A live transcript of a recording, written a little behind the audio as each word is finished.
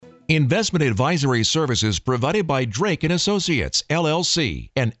Investment advisory services provided by Drake & Associates, LLC,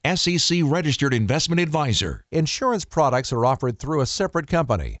 an SEC-registered investment advisor. Insurance products are offered through a separate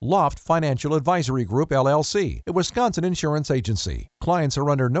company, Loft Financial Advisory Group, LLC, a Wisconsin insurance agency. Clients are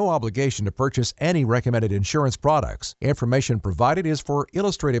under no obligation to purchase any recommended insurance products. Information provided is for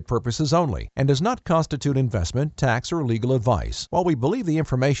illustrative purposes only and does not constitute investment, tax, or legal advice. While we believe the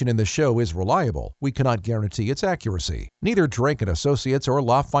information in the show is reliable, we cannot guarantee its accuracy. Neither Drake & Associates or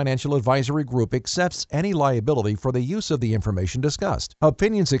Loft Financial Advisory Group accepts any liability for the use of the information discussed.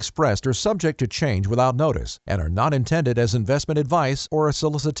 Opinions expressed are subject to change without notice and are not intended as investment advice or a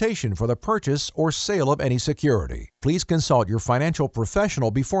solicitation for the purchase or sale of any security. Please consult your financial professional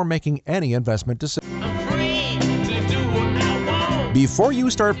before making any investment decision. Before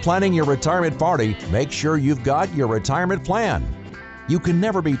you start planning your retirement party, make sure you've got your retirement plan. You can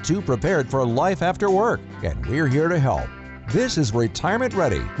never be too prepared for life after work, and we're here to help. This is Retirement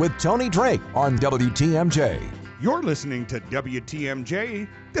Ready with Tony Drake on WTMJ. You're listening to WTMJ.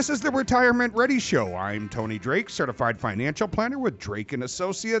 This is the Retirement Ready Show. I'm Tony Drake, certified financial planner with Drake &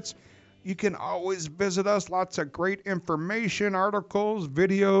 Associates. You can always visit us. Lots of great information, articles,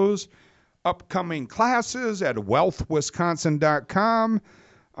 videos, upcoming classes at wealthwisconsin.com.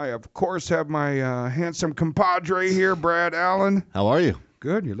 I, of course, have my handsome compadre here, Brad Allen. How are you?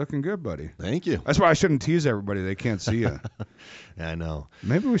 Good. You're looking good, buddy. Thank you. That's why I shouldn't tease everybody. They can't see you. Yeah, I know.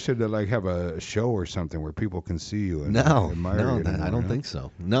 Maybe we should have a show or something where people can see you and admire you. No, I don't think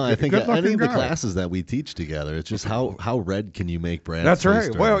so. No, I think any of the classes that we teach together, it's just how red can you make Brad? That's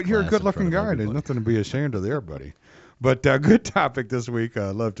right. Well, you're a good-looking guy. There's nothing to be ashamed of there, buddy. But good topic this week.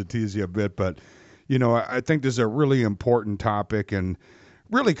 I'd love to tease you a bit, but I think this is a really important topic and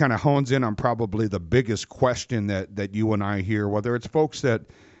really kind of hones in on probably the biggest question that you and I hear, whether it's folks that,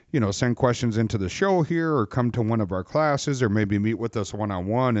 send questions into the show here or come to one of our classes or maybe meet with us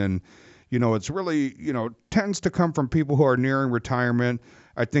one-on-one. And, it's really, tends to come from people who are nearing retirement.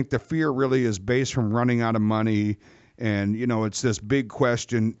 I think the fear really is based from running out of money. And, it's this big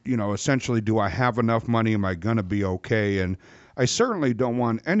question, essentially, do I have enough money? Am I going to be okay? And I certainly don't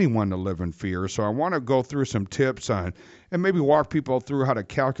want anyone to live in fear. So I want to go through some tips on and maybe walk people through how to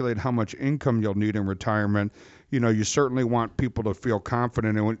calculate how much income you'll need in retirement. You certainly want people to feel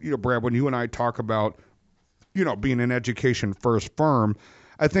confident. And, Brad, when you and I talk about, being an education-first firm,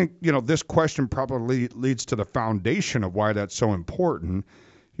 I think, this question probably leads to the foundation of why that's so important.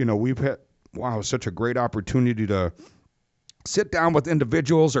 We've had, such a great opportunity to sit down with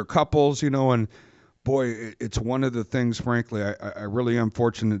individuals or couples, and boy, it's one of the things, frankly, I really am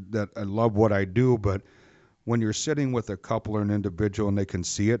fortunate that I love what I do, but when you're sitting with a couple or an individual and they can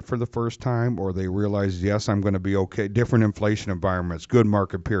see it for the first time or they realize, yes, I'm going to be okay, different inflation environments, good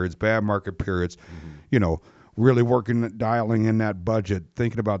market periods, bad market periods, really dialing in that budget,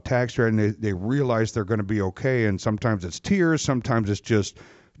 thinking about tax rate, and they realize they're going to be okay, and sometimes it's tears, sometimes it's just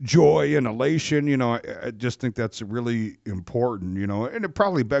joy and elation. I just think that's really important, and it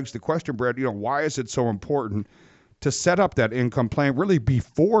probably begs the question, Brad, why is it so important to set up that income plan really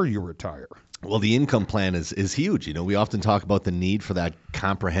before you retire? Well, the income plan is huge. We often talk about the need for that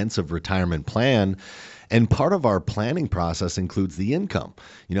comprehensive retirement plan. And part of our planning process includes the income.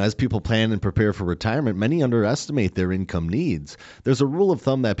 As people plan and prepare for retirement, many underestimate their income needs. There's a rule of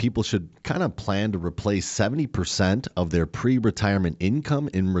thumb that people should kind of plan to replace 70% of their pre-retirement income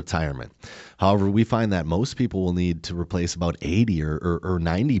in retirement. However, we find that most people will need to replace about 80 or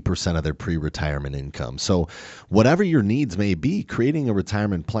 90% of their pre-retirement income. So whatever your needs may be, creating a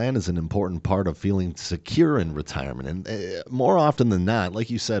retirement plan is an important part of feeling secure in retirement. And more often than not, like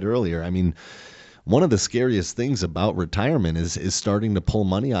you said earlier, one of the scariest things about retirement is starting to pull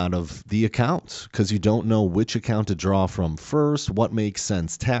money out of the accounts because you don't know which account to draw from first, what makes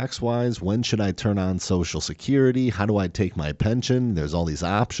sense tax-wise, when should I turn on Social Security, how do I take my pension? There's all these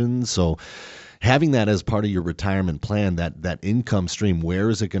options. So having that as part of your retirement plan, that income stream,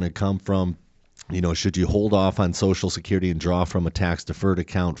 where is it going to come from? Should you hold off on Social Security and draw from a tax-deferred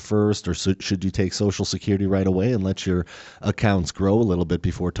account first, or should you take Social Security right away and let your accounts grow a little bit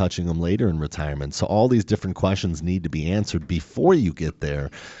before touching them later in retirement? So all these different questions need to be answered before you get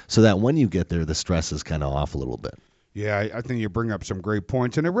there so that when you get there, the stress is kind of off a little bit. Yeah, I think you bring up some great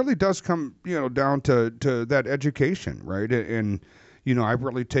points, and it really does come, down to that education, right? And, I've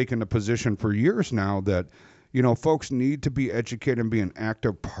really taken the position for years now that, folks need to be educated and be an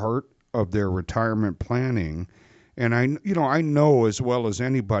active part of their retirement planning. And I know as well as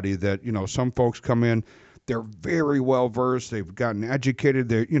anybody that, some folks come in, they're very well versed, they've gotten educated,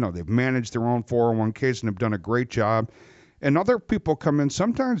 they've managed their own 401ks and have done a great job. And other people come in,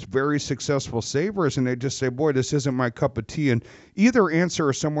 sometimes very successful savers, and they just say, boy, this isn't my cup of tea. And either answer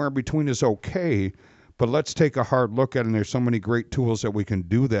or somewhere in between is okay, but let's take a hard look at it. And there's so many great tools that we can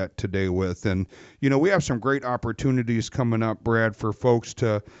do that today with. And, we have some great opportunities coming up, Brad, for folks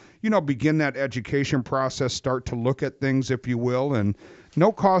to, begin that education process, start to look at things, if you will, and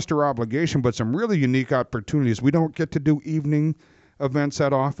no cost or obligation, but some really unique opportunities. We don't get to do evening events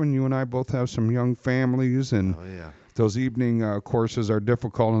that often. You and I both have some young families, and those evening courses are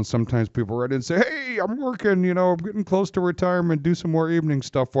difficult, and sometimes people write in and say, hey, I'm working, I'm getting close to retirement, do some more evening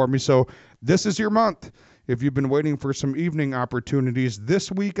stuff for me. So this is your month. If you've been waiting for some evening opportunities, this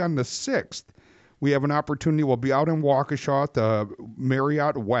week on the 6th, we have an opportunity. We'll be out in Waukesha at the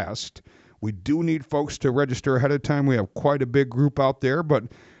Marriott West. We do need folks to register ahead of time. We have quite a big group out there, but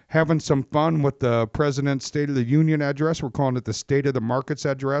having some fun with the President's State of the Union address. We're calling it the State of the Markets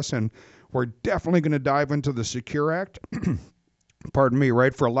address, and we're definitely going to dive into the Secure Act. Pardon me,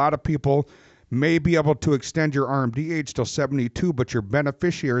 right? For a lot of people, may be able to extend your RMD age till 72, but your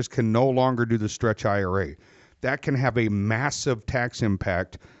beneficiaries can no longer do the stretch IRA. That can have a massive tax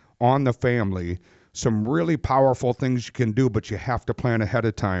impact on the family. Some really powerful things you can do, but you have to plan ahead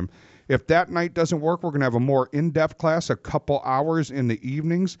of time. If that night doesn't work, we're going to have a more in-depth class, a couple hours in the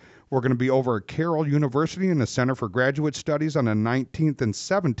evenings. We're going to be over at Carroll University in the Center for Graduate Studies on the 19th and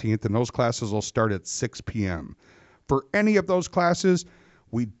 17th, and those classes will start at 6 p.m. For any of those classes,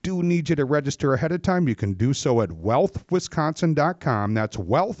 we do need you to register ahead of time. You can do so at wealthwisconsin.com. That's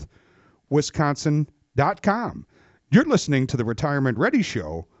wealthwisconsin.com. You're listening to the Retirement Ready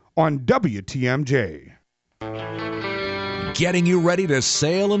Show on WTMJ. Getting you ready to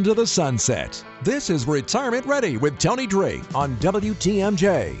sail into the sunset. This is Retirement Ready with Tony Drake on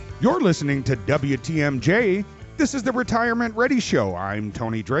WTMJ. You're listening to WTMJ. This is the Retirement Ready Show. I'm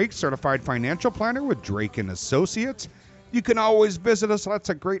Tony Drake, certified financial planner with Drake & Associates. You can always visit us. Lots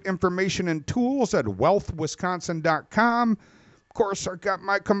of great information and tools at wealthwisconsin.com. Of course, I've got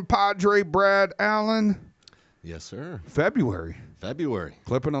my compadre, Brad Allen. Yes, sir. February.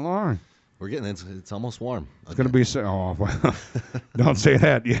 Clipping along. We're getting it's almost warm. It's going to be well, don't say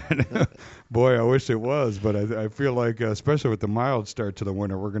that yet. Boy, I wish it was, but I feel like, especially with the mild start to the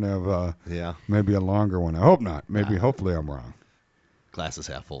winter, we're going to have maybe a longer one. I hope not. Hopefully I'm wrong. Glass is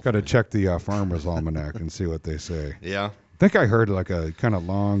half full. Got to check the Farmer's Almanac and see what they say. Yeah. I think I heard like a kind of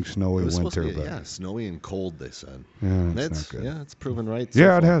long, snowy winter. Snowy and cold, they said. Yeah, it's not good. Yeah, it's proven right.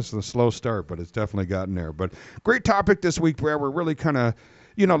 It has the slow start, but it's definitely gotten there. But great topic this week, where we're really kind of,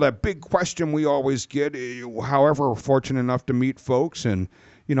 that big question we always get, however we're fortunate enough to meet folks. And,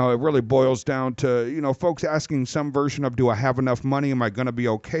 it really boils down to, folks asking some version of, do I have enough money? Am I going to be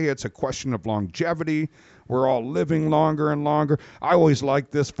okay? It's a question of longevity. We're all living longer and longer. I always like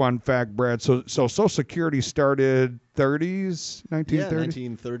this fun fact, Brad. So Social Security started 1930s? Yeah,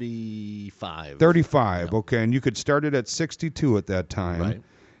 1935. 35, Yep. Okay. And you could start it at 62 at that time. Right.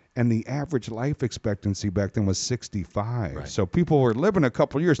 And the average life expectancy back then was 65. Right. So people were living a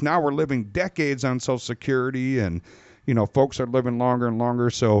couple of years. Now we're living decades on Social Security, and, folks are living longer and longer.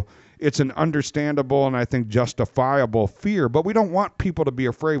 So it's an understandable and I think justifiable fear, but we don't want people to be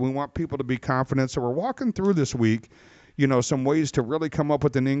afraid. We want people to be confident. So we're walking through this week, some ways to really come up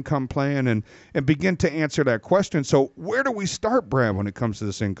with an income plan and begin to answer that question. So where do we start, Brad, when it comes to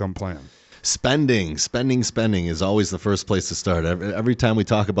this income plan? Spending is always the first place to start. Every time we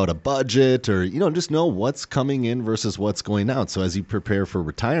talk about a budget or, just know what's coming in versus what's going out. So as you prepare for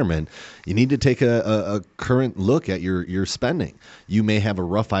retirement, you need to take a current look at your spending. You may have a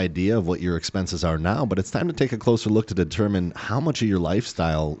rough idea of what your expenses are now, but it's time to take a closer look to determine how much of your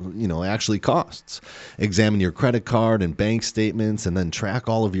lifestyle, actually costs. Examine your credit card and bank statements and then track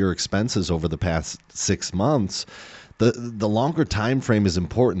all of your expenses over the past 6 months. The longer time frame is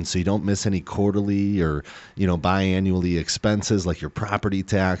important so you don't miss any quarterly or biannually expenses like your property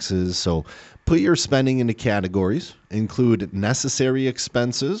taxes. So put your spending into categories. Include necessary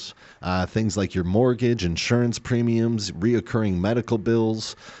expenses, things like your mortgage, insurance premiums, reoccurring medical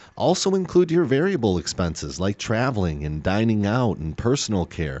bills. Also include your variable expenses like traveling and dining out and personal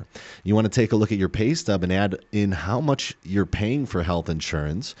care. You want to take a look at your pay stub and add in how much you're paying for health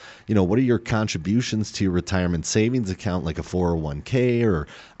insurance. What are your contributions to your retirement savings account like a 401k or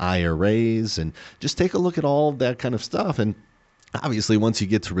IRAs? And just take a look at all of that kind of stuff. And obviously, once you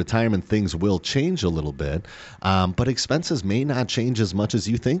get to retirement, things will change a little bit, but expenses may not change as much as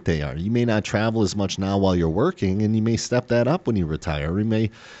you think they are. You may not travel as much now while you're working, and you may step that up when you retire. You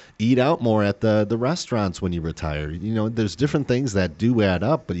may eat out more at the restaurants when you retire. There's different things that do add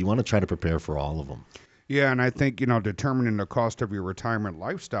up, but you want to try to prepare for all of them. Yeah, and I think, determining the cost of your retirement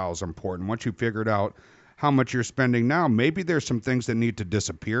lifestyle is important. Once you figured out how much you're spending now. Maybe there's some things that need to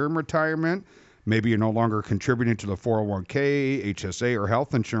disappear in retirement. Maybe you're no longer contributing to the 401k, HSA, or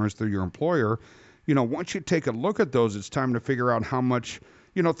health insurance through your employer. Once you take a look at those, it's time to figure out how much,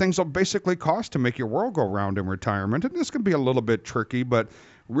 things will basically cost to make your world go round in retirement. And this can be a little bit tricky, but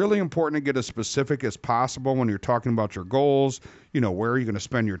really important to get as specific as possible when you're talking about your goals. Where are you going to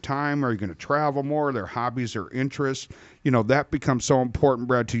spend your time? Are you going to travel more? Their hobbies or interests? That becomes so important,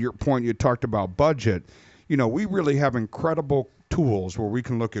 Brad. To your point, you talked about budget. We really have incredible tools where we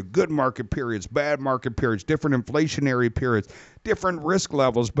can look at good market periods, bad market periods, different inflationary periods, different risk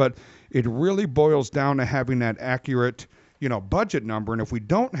levels. But it really boils down to having that accurate, budget number. And if we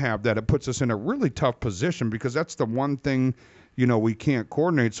don't have that, it puts us in a really tough position, because that's the one thing we can't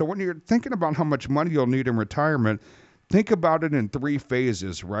coordinate. So when you're thinking about how much money you'll need in retirement, think about it in 3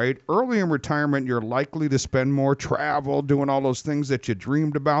 phases, right? Early in retirement, you're likely to spend more, travel, doing all those things that you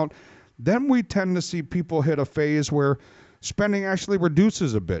dreamed about. Then we tend to see people hit a phase where spending actually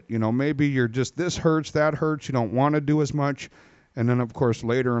reduces a bit. Maybe you're just, this hurts, that hurts, you don't want to do as much. And then, of course,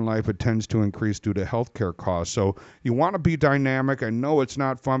 later in life, it tends to increase due to healthcare costs. So you want to be dynamic. I know it's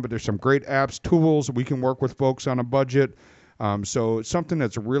not fun, but there's some great apps, tools. We can work with folks on a budget. So it's something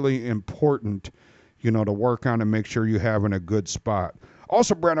that's really important, to work on and make sure you have in a good spot.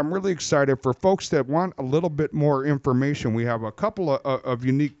 Also, Brad, I'm really excited for folks that want a little bit more information. We have a couple of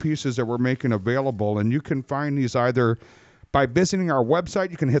unique pieces that we're making available, and you can find these either by visiting our website.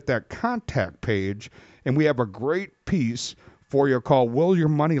 You can hit that contact page, and we have a great piece for you called Will Your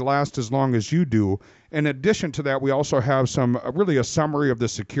Money Last as Long as You Do? In addition to that, we also have really a summary of the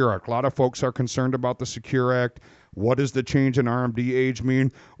Secure Act. A lot of folks are concerned about the Secure Act. What does the change in RMD age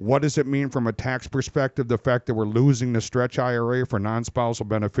mean? What does it mean from a tax perspective, the fact that we're losing the stretch IRA for non-spousal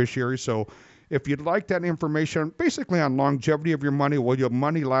beneficiaries? So if you'd like that information, basically on longevity of your money, will your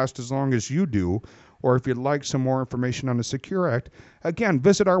money last as long as you do? Or if you'd like some more information on the Secure Act, again,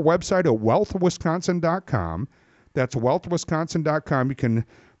 visit our website at wealthwisconsin.com. That's wealthwisconsin.com. You can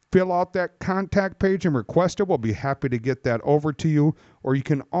fill out that contact page and request it. We'll be happy to get that over to you. Or you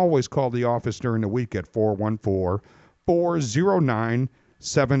can always call the office during the week at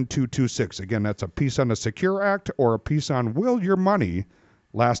 414-409-7226. Again, that's a piece on the Secure Act or a piece on Will Your Money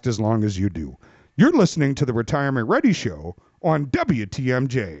Last as Long as You Do? You're listening to the Retirement Ready Show on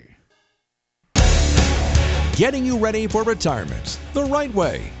WTMJ. Getting you ready for retirement the right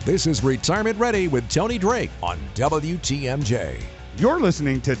way. This is Retirement Ready with Tony Drake on WTMJ. You're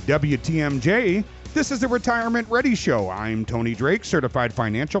listening to WTMJ. This is the Retirement Ready Show. I'm Tony Drake, certified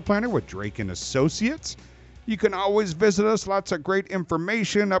financial planner with Drake & Associates. You can always visit us. Lots of great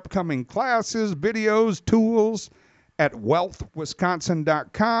information, upcoming classes, videos, tools at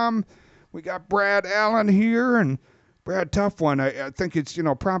wealthwisconsin.com. We got Brad Allen here, and Brad, tough one. I think it's,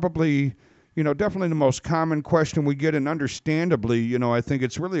 probably, definitely the most common question we get, and understandably, I think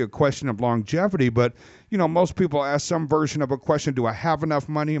it's really a question of longevity, but, most people ask some version of a question, do I have enough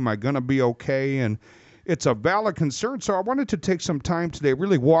money? Am I going to be okay? And it's a valid concern, so I wanted to take some time today,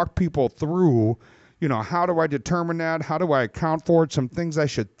 really walk people through, how do I determine that? How do I account for it? Some things I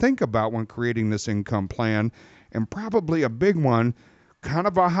should think about when creating this income plan, and probably a big one, kind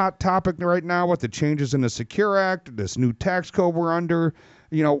of a hot topic right now with the changes in the Secure Act, this new tax code we're under.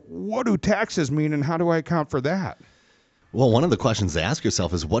 What do taxes mean, and how do I account for that? Well, one of the questions to ask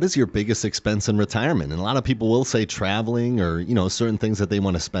yourself is, what is your biggest expense in retirement? And a lot of people will say traveling or, certain things that they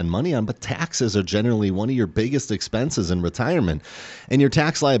want to spend money on, but taxes are generally one of your biggest expenses in retirement. And your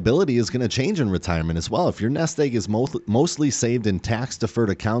tax liability is going to change in retirement as well. If your nest egg is mostly saved in tax-deferred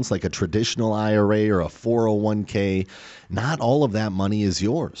accounts like a traditional IRA or a 401k, not all of that money is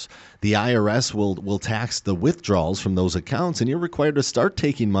yours. The IRS will tax the withdrawals from those accounts, and you're required to start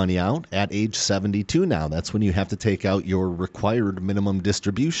taking money out at age 72 now. That's when you have to take out your required minimum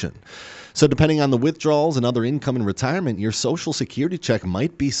distribution. So depending on the withdrawals and other income in retirement, your Social Security check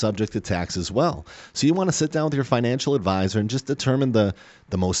might be subject to tax as well. So you want to sit down with your financial advisor and just determine the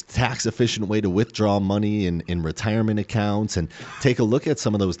most tax-efficient way to withdraw money in retirement accounts, and take a look at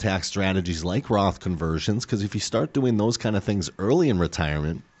some of those tax strategies like Roth conversions, because if you start doing those kind of things early in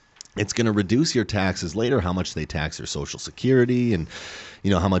retirement, it's going to reduce your taxes later, how much they tax your Social Security and,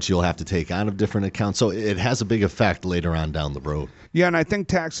 how much you'll have to take out of different accounts. So it has a big effect later on down the road. Yeah, and I think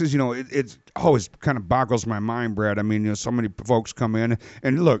taxes, it always kind of boggles my mind, Brad. I mean, so many folks come in,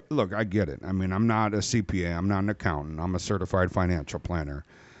 and look, I get it. I mean, I'm not a CPA. I'm not an accountant. I'm a certified financial planner.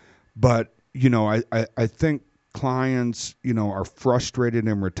 But, I think clients, are frustrated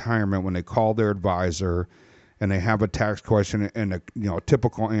in retirement when they call their advisor and they have a tax question, and a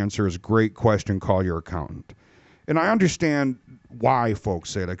typical answer is, great question, call your accountant. And I understand why folks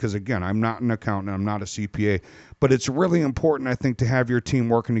say that, because again, I'm not an accountant, I'm not a CPA, but it's really important, I think, to have your team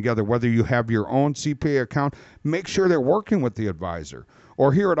working together. Whether you have your own CPA account, make sure they're working with the advisor.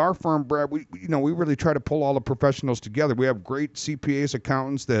 Or here at our firm, Brad, we really try to pull all the professionals together. We have great CPAs,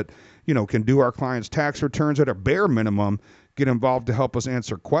 accountants that, can do our clients' tax returns at a bare minimum, get involved to help us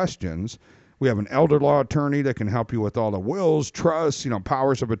answer questions. We have an elder law attorney that can help you with all the wills, trusts,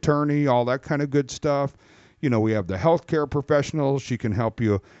 powers of attorney, all that kind of good stuff. We have the healthcare professionals. She can help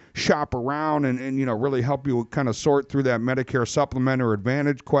you shop around and really help you kind of sort through that Medicare supplement or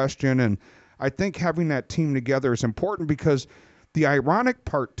advantage question. And I think having that team together is important, because the ironic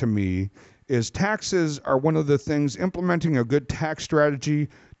part to me is taxes are one of the things. Implementing a good tax strategy,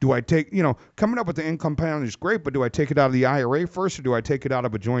 do I take, coming up with the income plan is great, but do I take it out of the IRA first, or do I take it out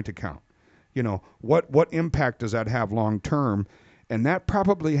of a joint account? What impact does that have long term? And that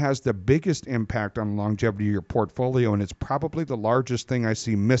probably has the biggest impact on longevity of your portfolio, and it's probably the largest thing I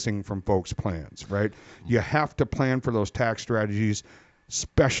see missing from folks' plans, right? You have to plan for those tax strategies,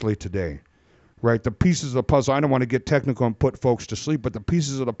 especially today, right? The pieces of the puzzle, I don't want to get technical and put folks to sleep, but the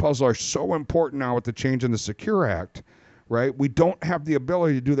pieces of the puzzle are so important now with the change in the Secure Act, right? We don't have the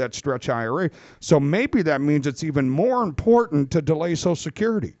ability to do that stretch IRA. So maybe that means it's even more important to delay Social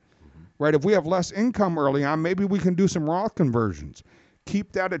Security. Right? If we have less income early on, maybe we can do some Roth conversions.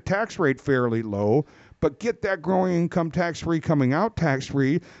 Keep that at tax rate fairly low, but get that growing income tax-free coming out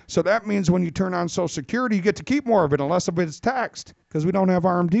tax-free. So that means when you turn on Social Security, you get to keep more of it, unless of it is taxed, because we don't have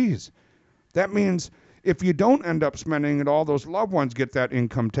RMDs. That means if you don't end up spending it, all those loved ones get that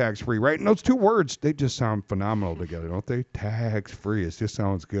income tax-free, right? And those two words, they just sound phenomenal together, don't they? Tax-free. It just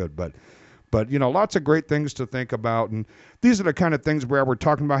sounds good. But lots of great things to think about. And these are the kind of things where we're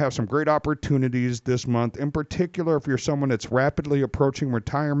talking about, have some great opportunities this month. In particular, if you're someone that's rapidly approaching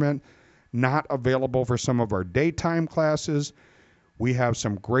retirement, not available for some of our daytime classes, we have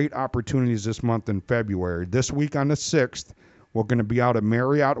some great opportunities this month in February. This week on the 6th, we're going to be out at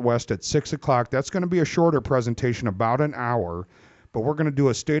Marriott West at 6 o'clock. That's going to be a shorter presentation, about an hour. But we're going to do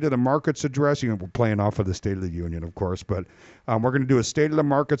a State of the Markets address. We're playing off of the State of the Union, of course. But we're going to do a State of the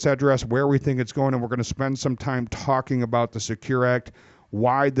Markets address, where we think it's going. And we're going to spend some time talking about the Secure Act,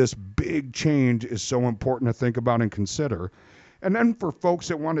 why this big change is so important to think about and consider. And then for folks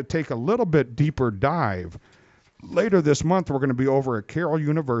that want to take a little bit deeper dive, later this month, we're going to be over at Carroll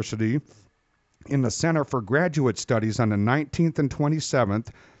University in the Center for Graduate Studies on the 19th and 27th.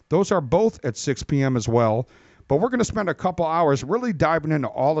 Those are both at 6 p.m. as well. But we're going to spend a couple hours really diving into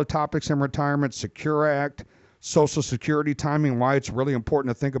all the topics in retirement, Secure Act, Social Security timing, why it's really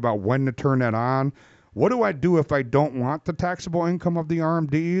important to think about when to turn that on. What do I do if I don't want the taxable income of the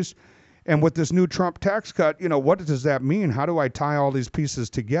RMDs? And with this new Trump tax cut, what does that mean? How do I tie all these pieces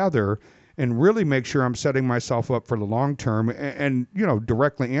together and really make sure I'm setting myself up for the long term and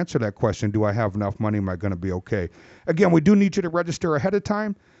directly answer that question, do I have enough money? Am I going to be okay? Again, we do need you to register ahead of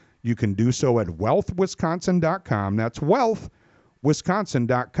time. You can do so at wealthwisconsin.com. That's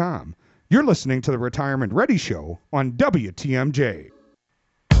wealthwisconsin.com. You're listening to the Retirement Ready Show on WTMJ.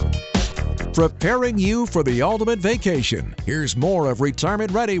 Preparing you for the ultimate vacation. Here's more of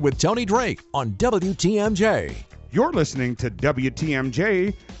Retirement Ready with Tony Drake on WTMJ. You're listening to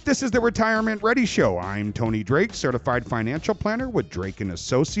WTMJ. This is the Retirement Ready Show. I'm Tony Drake, certified financial planner with Drake &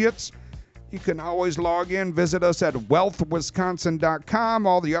 Associates. You can always log in, visit us at wealthwisconsin.com.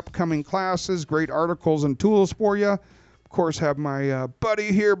 All the upcoming classes, great articles and tools for you. Of course, have my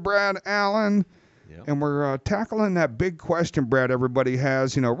buddy here, Brad Allen. Yep. And we're tackling that big question, Brad, everybody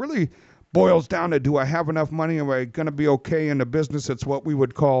has. Really boils down to, do I have enough money? Am I going to be okay in the business? It's what we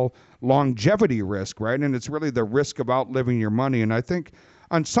would call longevity risk, right? And it's really the risk of outliving your money. And I think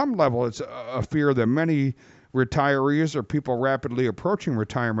on some level, it's a fear that many retirees or people rapidly approaching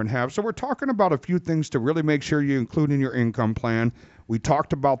retirement have. So we're talking about a few things to really make sure you include in your income plan. We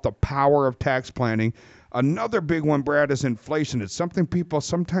talked about the power of tax planning. Another big one, Brad, is inflation. It's something people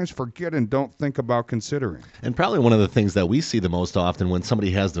sometimes forget and don't think about considering. And probably one of the things that we see the most often when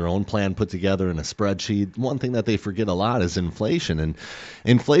somebody has their own plan put together in a spreadsheet, one thing that they forget a lot is inflation. And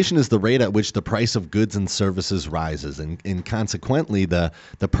inflation is the rate at which the price of goods and services rises. And consequently, the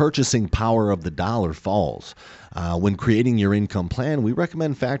purchasing power of the dollar falls. When creating your income plan, we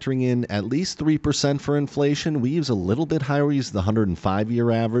recommend factoring in at least 3% for inflation. We use a little bit higher. We use the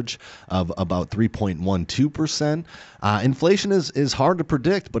 105-year average of about 3.12%. Inflation is hard to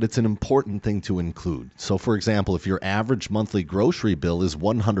predict, but it's an important thing to include. So, for example, if your average monthly grocery bill is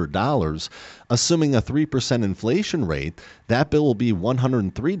 $100, assuming a 3% inflation rate, that bill will be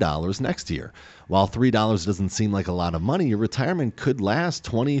 $103 next year. While $3 doesn't seem like a lot of money, your retirement could last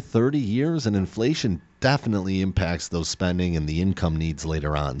 20, 30 years, and inflation definitely impacts those spending and the income needs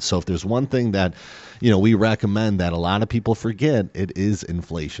later on. So if there's one thing that, we recommend that a lot of people forget, it is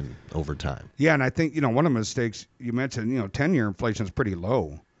inflation over time. Yeah, and I think, one of the mistakes you mentioned, 10-year inflation is pretty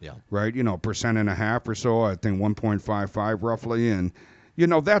low. Yeah. Right? 1.5% or so, I think 1.55 roughly. And,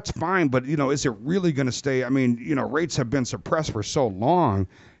 that's fine, but, is it really going to stay? I mean, rates have been suppressed for so long.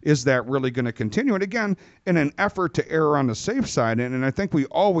 Is that really going to continue? And again, in an effort to err on the safe side, and I think we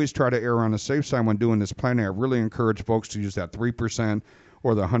always try to err on the safe side when doing this planning, I really encourage folks to use that 3%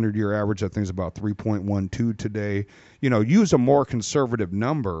 or the 100-year average. I think is about 3.12 today. Use a more conservative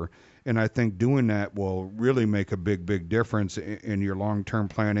number, and I think doing that will really make a big, big difference in your long-term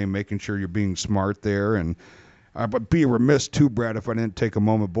planning, making sure you're being smart there. And but be remiss too, Brad, if I didn't take a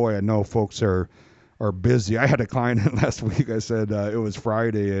moment. Boy, I know folks are busy. I had a client last week. I said it was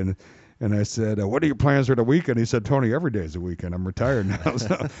Friday, and I said, what are your plans for the weekend? He said, Tony, every day is a weekend. I'm retired now.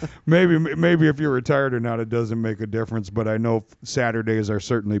 So maybe if you're retired or not, it doesn't make a difference. But I know Saturdays are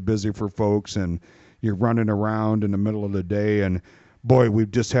certainly busy for folks, and you're running around in the middle of the day. And boy,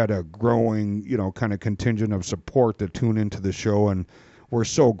 we've just had a growing, kind of contingent of support that tune into the show, and we're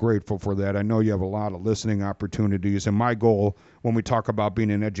so grateful for that. I know you have a lot of listening opportunities, and my goal when we talk about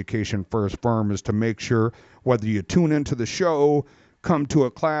being an education-first firm is to make sure whether you tune into the show, come to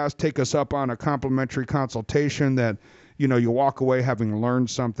a class, take us up on a complimentary consultation, that you walk away having learned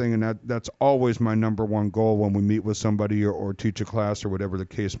something, and that's always my number one goal when we meet with somebody or teach a class or whatever the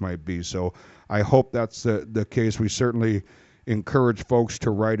case might be. So I hope that's the case. We certainly encourage folks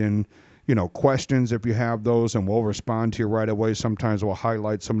to write in questions if you have those, and we'll respond to you right away. Sometimes we'll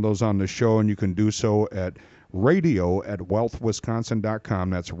highlight some of those on the show, and you can do so at radio@wealthwisconsin.com.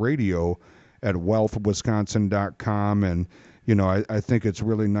 That's radio@wealthwisconsin.com. And, I think it's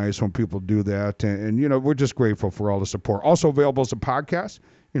really nice when people do that. And, we're just grateful for all the support. Also available as a podcast.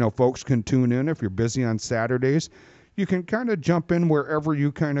 Folks can tune in if you're busy on Saturdays. You can kind of jump in wherever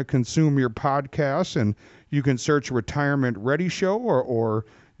you kind of consume your podcasts, and you can search Retirement Ready Show or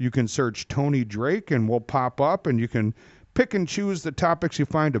you can search Tony Drake, and we'll pop up, and you can pick and choose the topics you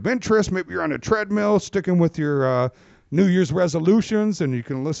find of interest. Maybe you're on a treadmill sticking with your New Year's resolutions, and you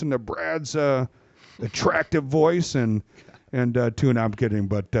can listen to Brad's attractive voice and tune. I'm kidding,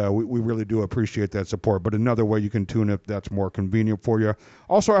 but we really do appreciate that support. But another way you can tune if that's more convenient for you.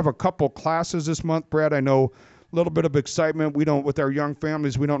 Also have a couple classes this month, Brad. I know a little bit of excitement. With our young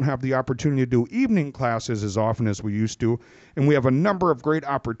families, we don't have the opportunity to do evening classes as often as we used to. And we have a number of great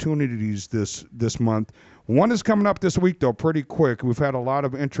opportunities this month. One is coming up this week, though, pretty quick. We've had a lot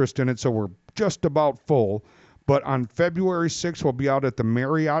of interest in it, so we're just about full. But on February 6th, we'll be out at the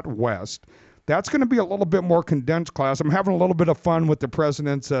Marriott West. That's going to be a little bit more condensed class. I'm having a little bit of fun with the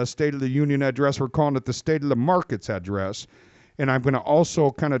President's State of the Union address. We're calling it the State of the Markets address. And I'm going to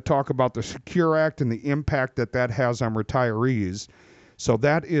also kind of talk about the Secure Act and the impact that has on retirees. So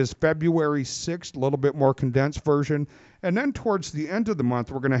that is February 6th, a little bit more condensed version. And then towards the end of the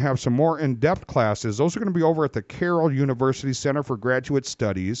month, we're going to have some more in-depth classes. Those are going to be over at the Carroll University Center for Graduate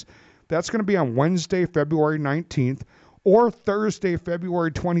Studies. That's going to be on Wednesday, February 19th, or Thursday,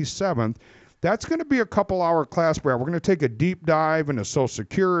 February 27th. That's going to be a couple-hour class, Brad. We're going to take a deep dive into Social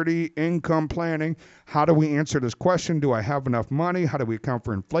Security, income planning. How do we answer this question? Do I have enough money? How do we account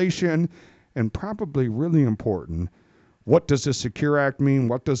for inflation? And probably really important, what does the Secure Act mean?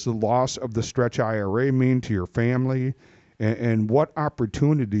 What does the loss of the Stretch IRA mean to your family? And what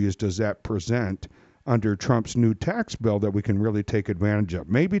opportunities does that present under Trump's new tax bill that we can really take advantage of?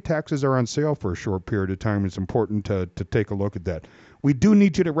 Maybe taxes are on sale for a short period of time. It's important to take a look at that. We do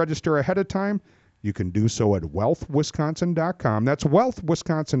need you to register ahead of time. You can do so at wealthwisconsin.com. That's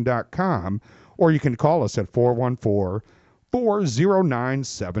wealthwisconsin.com. Or you can call us at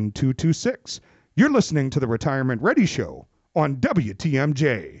 414-409-7226. You're listening to the Retirement Ready Show on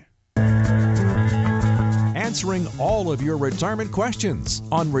WTMJ. Answering all of your retirement questions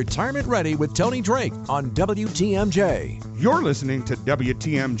on Retirement Ready with Tony Drake on WTMJ. You're listening to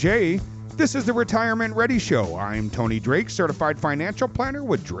WTMJ. This is the Retirement Ready Show. I'm Tony Drake, certified financial planner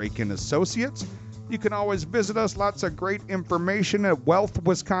with Drake & Associates. You can always visit us. Lots of great information at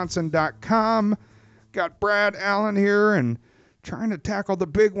wealthwisconsin.com. Got Brad Allen here and trying to tackle the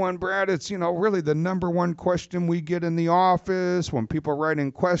big one, Brad. It's, really the number one question we get in the office when people write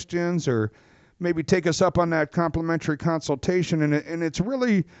in questions or maybe take us up on that complimentary consultation. And it's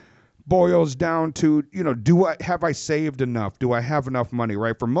really boils down to, have I saved enough? Do I have enough money,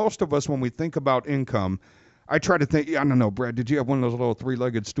 right? For most of us, when we think about income, I try to think, I don't know, Brad, did you have one of those little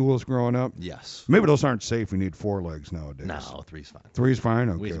three-legged stools growing up? Yes. Maybe those aren't safe. You need 4 legs nowadays. No, 3's fine. 3's fine?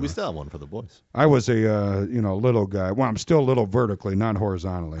 Okay. We still have one for the boys. I was a little guy. Well, I'm still little vertically, not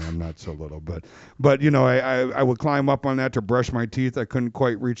horizontally. I'm not so little, but I would climb up on that to brush my teeth. I couldn't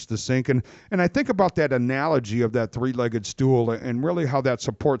quite reach the sink, and I think about that analogy of that 3-legged stool and really how that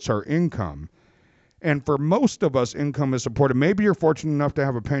supports our income. And for most of us, income is supported. Maybe you're fortunate enough to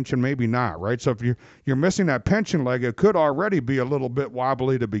have a pension, maybe not, right? So if you're missing that pension leg, it could already be a little bit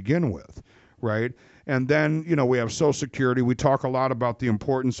wobbly to begin with, right? And then, we have Social Security. We talk a lot about the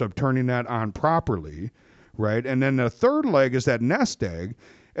importance of turning that on properly, right? And then the third leg is that nest egg.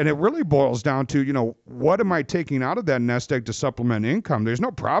 And it really boils down to, what am I taking out of that nest egg to supplement income? There's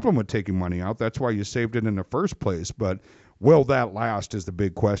no problem with taking money out. That's why you saved it in the first place. But will that last is the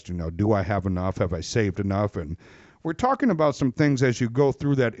big question. Do I have enough? Have I saved enough? And we're talking about some things as you go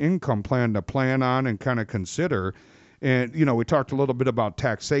through that income plan to plan on and kind of consider. And, we talked a little bit about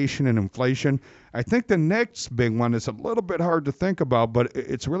taxation and inflation. I think the next big one is a little bit hard to think about, but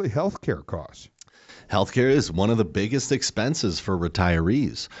it's really healthcare costs. Healthcare is one of the biggest expenses for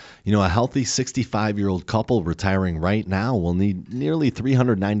retirees. A healthy 65-year-old couple retiring right now will need nearly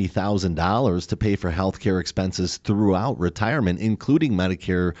 $390,000 to pay for healthcare expenses throughout retirement, including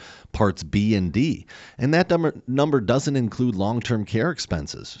Medicare Parts B and D. And that number doesn't include long-term care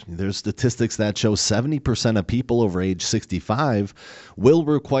expenses. There's statistics that show 70% of people over age 65 will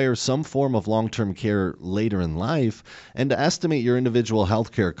require some form of long-term care later in life. And to estimate your individual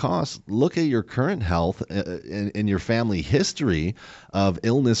healthcare costs, look at your current health and your family history of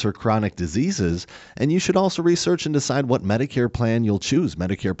illness or chronic diseases. And you should also research and decide what Medicare plan you'll choose.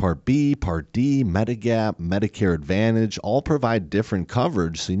 Medicare Part B, Part D, Medigap, Medicare Advantage all provide different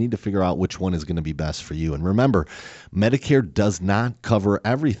coverage, so you need to figure out which one is going to be best for you. And remember, Medicare does not cover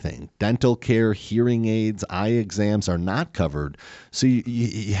everything. Dental care, hearing aids, eye exams are not covered. So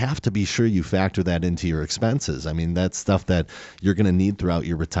you have to be sure you factor that into your expenses. I mean, that's stuff that you're going to need throughout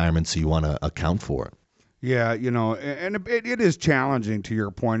your retirement, so you want to account for it. Yeah, and it is challenging to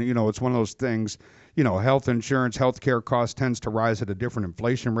your point. It's one of those things, health insurance, healthcare costs tends to rise at a different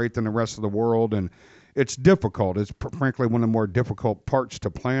inflation rate than the rest of the world. And it's difficult. It's frankly one of the more difficult parts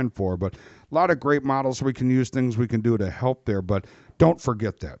to plan for, but a lot of great models we can use, things we can do to help there, but don't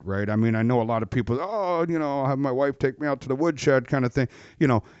forget that, right? I mean, I know a lot of people, I'll have my wife take me out to the woodshed kind of thing,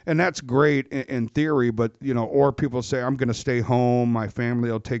 and that's great in theory, but, or people say, I'm going to stay home, my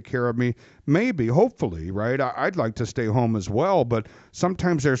family will take care of me. Maybe, hopefully, right? I'd like to stay home as well, but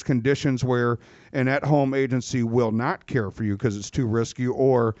sometimes there's conditions where an at-home agency will not care for you because it's too risky,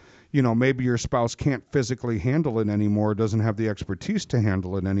 or maybe your spouse can't physically handle it anymore, doesn't have the expertise to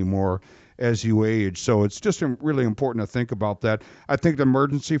handle it anymore as you age. So it's just really important to think about that. I think the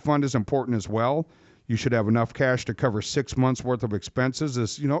emergency fund is important as well. You should have enough cash to cover 6 months worth of expenses.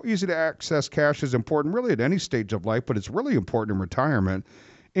 This, easy to access cash is important really at any stage of life, but it's really important in retirement.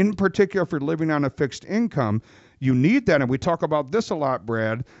 In particular, if you're living on a fixed income, you need that. And we talk about this a lot,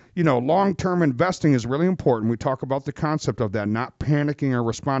 Brad. Long-term investing is really important. We talk about the concept of that, not panicking or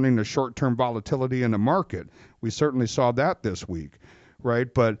responding to short-term volatility in the market. We certainly saw that this week,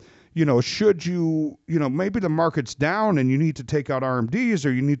 right? But, should you, maybe the market's down and you need to take out RMDs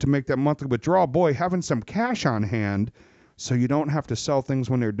or you need to make that monthly withdrawal, boy, having some cash on hand so you don't have to sell things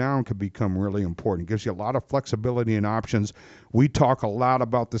when they're down could become really important. It gives you a lot of flexibility and options. We talk a lot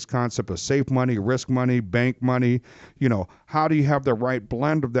about this concept of safe money, risk money, bank money. How do you have the right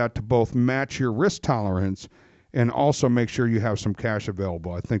blend of that to both match your risk tolerance and also make sure you have some cash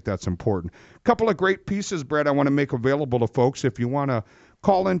available? I think that's important. A couple of great pieces, Brett, I want to make available to folks. If you want to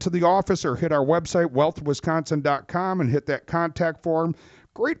call into the office or hit our website, wealthwisconsin.com, and hit that contact form.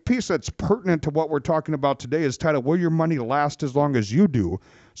 Great piece that's pertinent to what we're talking about today is titled, Will Your Money Last as Long as You Do?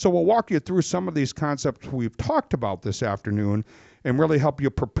 So we'll walk you through some of these concepts we've talked about this afternoon and really help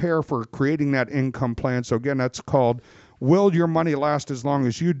you prepare for creating that income plan. So again, that's called Will Your Money Last as Long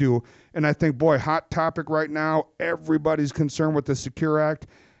as You Do? And I think, boy, hot topic right now. Everybody's concerned with the Secure Act.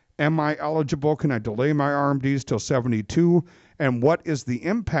 Am I eligible? Can I delay my RMDs till 72? And what is the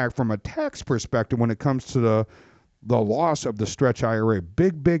impact from a tax perspective when it comes to the loss of the stretch IRA?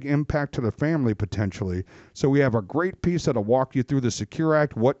 Big impact to the family potentially. So we have a great piece that'll walk you through the Secure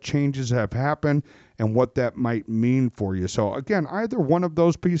Act, what changes have happened, and what that might mean for you. So again, either one of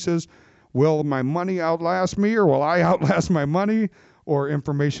those pieces, will my money outlast me or will I outlast my money? Or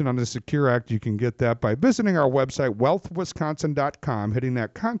information on the Secure Act, you can get that by visiting our website, wealthwisconsin.com, hitting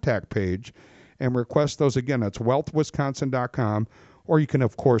that contact page, and request those. Again, that's wealthwisconsin.com. or you can,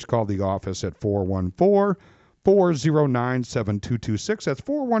 of course, call the office at 414-409-7226. That's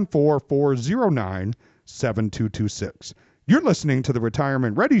 414-409-7226. You're listening to the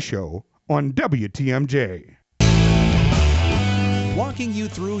Retirement Ready Show on WTMJ. Walking you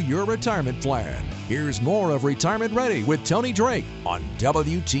through your retirement plan. Here's more of Retirement Ready with Tony Drake on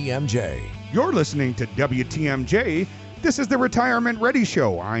WTMJ. You're listening to WTMJ. This is the Retirement Ready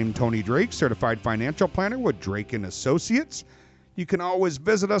Show. I'm Tony Drake, certified financial planner with Drake & Associates. You can always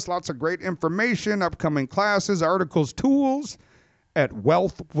visit us. Lots of great information, upcoming classes, articles, tools at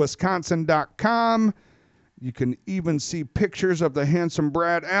wealthwisconsin.com. You can even see pictures of the handsome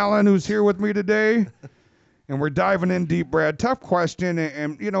Brad Allen, who's here with me today. And we're diving in deep, Brad. Tough question.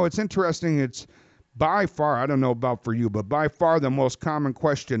 And, you know, it's interesting. It's by far, I don't know about for you, but by far the most common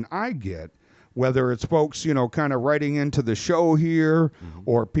question I get, whether it's folks, you know, kind of writing into the show here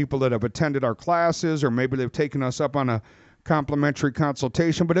or people that have attended our classes, or maybe they've taken us up on a complimentary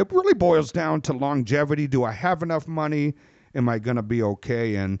consultation. But it really boils down to longevity. Do I have enough money? Am I going to be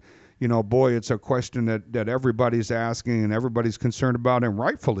okay? And, you know, boy, it's a question that everybody's asking and everybody's concerned about, and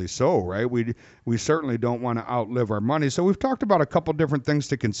rightfully so, right? We certainly don't want to outlive our money. So we've talked about a couple different things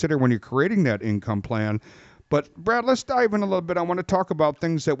to consider when you're creating that income plan. But, Brad, let's dive in a little bit. I want to talk about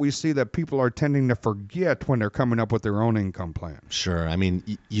things that we see that people are tending to forget when they're coming up with their own income plan. Sure. I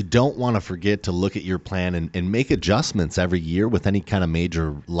mean, you don't want to forget to look at your plan and make adjustments every year with any kind of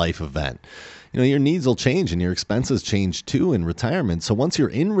major life event. You know, your needs will change and your expenses change too in retirement. So once you're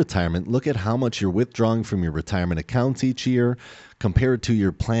in retirement, look at how much you're withdrawing from your retirement accounts each year, compare it to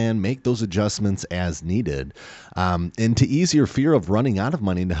your plan, make those adjustments as needed. And to ease your fear of running out of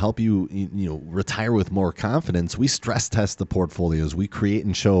money and to help you, retire with more confidence, we stress test the portfolios. We create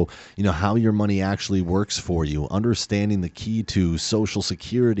and show, how your money actually works for you, understanding the key to Social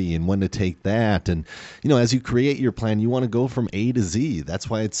Security and when to take that. And, as you create your plan, you want to go from A to Z. That's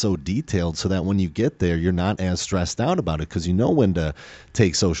why it's so detailed, so that when you get there, you're not as stressed out about it, because you know when to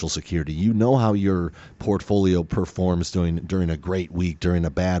take Social Security. You know how your portfolio performs during a great week, during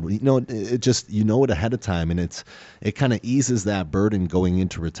a bad week. It just, it ahead of time, and it kind of eases that burden going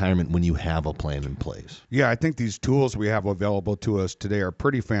into retirement when you have a plan in place. Yeah, I think these tools we have available to us today are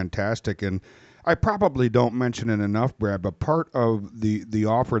pretty fantastic, and I probably don't mention it enough, Brad, but part of the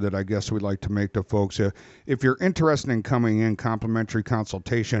offer that I guess we'd like to make to folks, if you're interested in coming in complimentary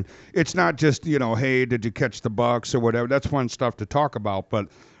consultation, it's not just, hey, did you catch the Bucks or whatever. That's fun stuff to talk about, but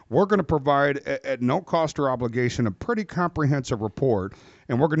we're going to provide at no cost or obligation a pretty comprehensive report,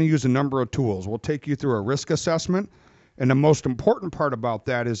 and we're going to use a number of tools. We'll take you through a risk assessment, and the most important part about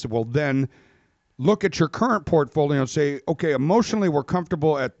that is we'll then look at your current portfolio and say, okay, emotionally we're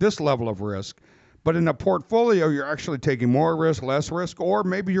comfortable at this level of risk, but in a portfolio you're actually taking more risk, less risk, or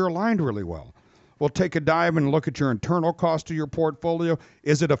maybe you're aligned really well. We'll take a dive and look at your internal cost of your portfolio.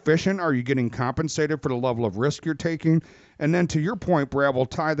 Is it efficient? Are you getting compensated for the level of risk you're taking? And then to your point, Brad, we'll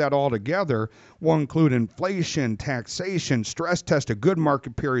tie that all together. We'll include inflation, taxation, stress test of good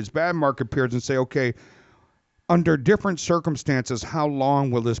market periods, bad market periods, and say, okay, under different circumstances, how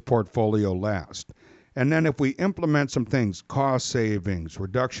long will this portfolio last? And then if we implement some things, cost savings,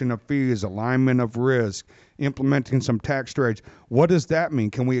 reduction of fees, alignment of risk, implementing some tax strategies, what does that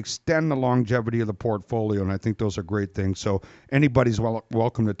mean? Can we extend the longevity of the portfolio? And I think those are great things. So anybody's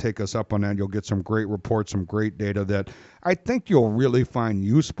welcome to take us up on that. You'll get some great reports, some great data that I think you'll really find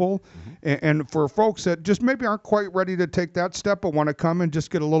useful. And for folks that just maybe aren't quite ready to take that step but want to come and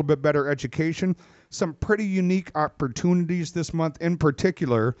just get a little bit better education, some pretty unique opportunities this month in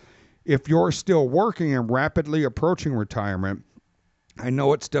particular. If you're still working and rapidly approaching retirement, I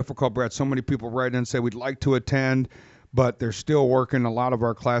know it's difficult, Brad. So many people write in and say we'd like to attend, but they're still working. A lot of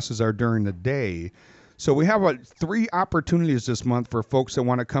our classes are during the day. So we have 3 opportunities this month for folks that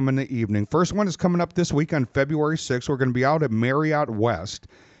want to come in the evening. First one is coming up this week on February 6th. We're going to be out at Marriott West,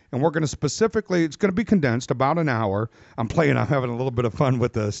 and we're going to specifically, it's going to be condensed, about an hour. I'm having a little bit of fun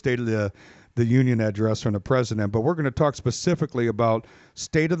with the State of the Union address from the president, but we're going to talk specifically about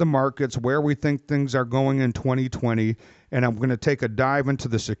state of the markets, where we think things are going in 2020, and I'm going to take a dive into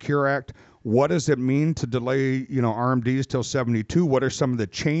the Secure Act. What does it mean to delay, RMDs till 72? What are some of the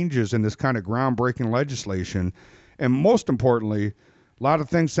changes in this kind of groundbreaking legislation? And most importantly, a lot of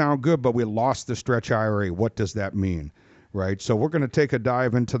things sound good, but we lost the stretch IRA. What does that mean? Right? So we're going to take a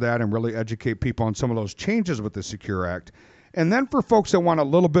dive into that and really educate people on some of those changes with the Secure Act. And then for folks that want a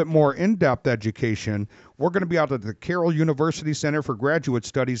little bit more in-depth education, we're going to be out at the Carroll University Center for Graduate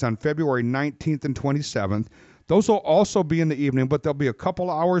Studies on February 19th and 27th. Those will also be in the evening, but they'll be a couple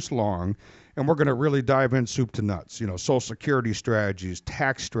hours long, and we're going to really dive in soup to nuts. Social Security strategies,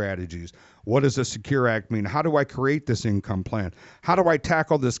 tax strategies. What does the Secure Act mean? How do I create this income plan? How do I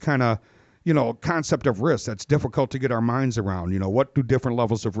tackle this kind of concept of risk that's difficult to get our minds around? What do different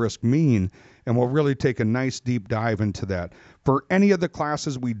levels of risk mean? And we'll really take a nice deep dive into that. For any of the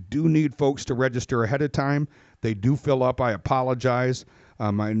classes, we do need folks to register ahead of time. They do fill up. I apologize.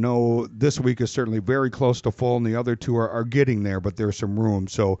 I know this week is certainly very close to full, and the other two are getting there, but there's some room.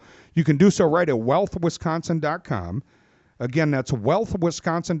 So you can do so right at wealthwisconsin.com. Again, that's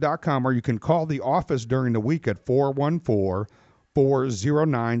wealthwisconsin.com, or you can call the office during the week at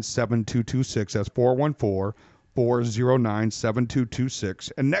 414-409-7226. That's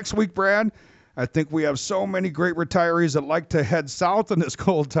 414-409-7226. And next week, Brad, I think we have so many great retirees that like to head south in this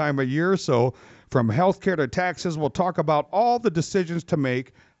cold time of year. So from healthcare to taxes, we'll talk about all the decisions to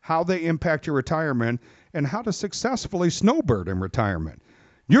make, how they impact your retirement, and how to successfully snowbird in retirement.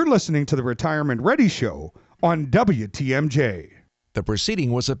 You're listening to the Retirement Ready Show on WTMJ. The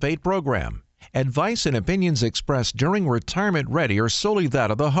proceeding was a paid program. Advice and opinions expressed during Retirement Ready are solely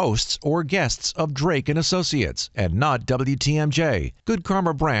that of the hosts or guests of Drake & Associates and not WTMJ, Good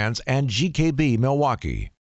Karma Brands, and GKB Milwaukee.